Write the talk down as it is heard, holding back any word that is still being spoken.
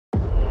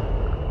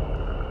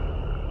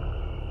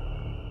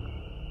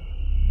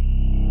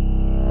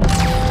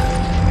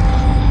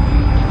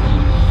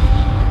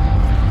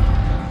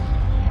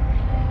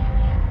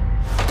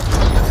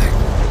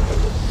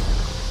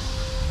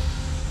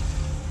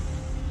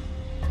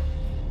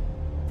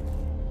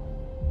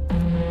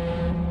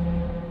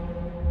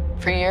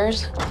For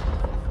years,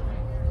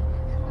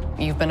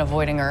 you've been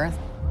avoiding Earth.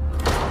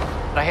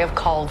 I have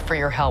called for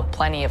your help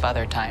plenty of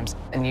other times,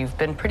 and you've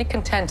been pretty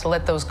content to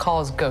let those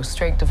calls go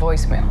straight to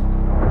voicemail.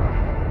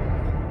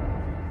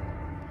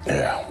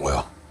 Yeah,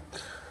 well,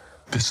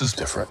 this is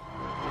different.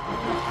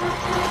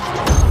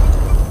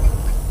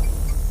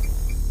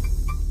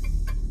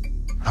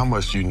 How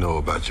much do you know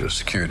about your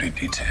security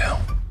detail?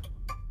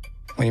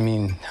 What do you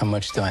mean, how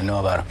much do I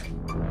know about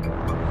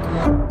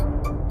him?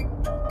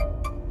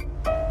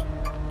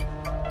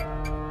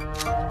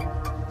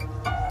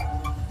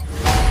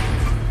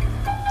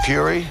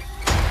 Fury,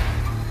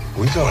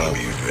 we gotta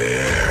be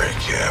very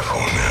careful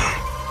now.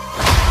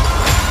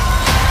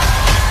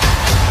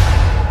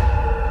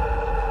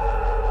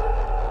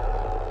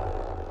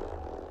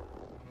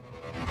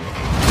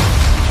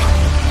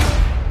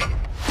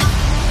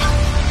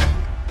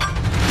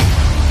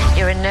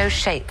 You're in no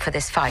shape for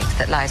this fight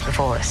that lies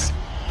before us.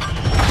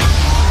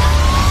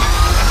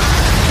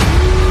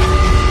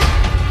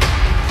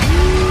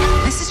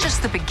 This is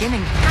just the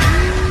beginning.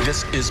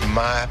 This is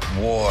my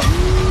war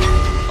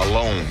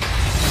alone.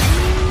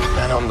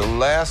 And I'm the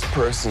last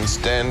person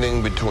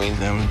standing between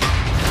them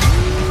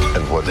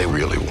and what they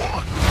really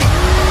want.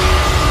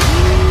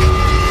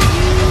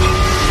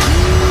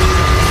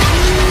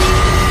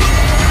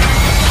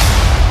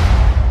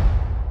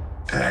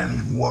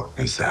 And what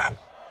is that?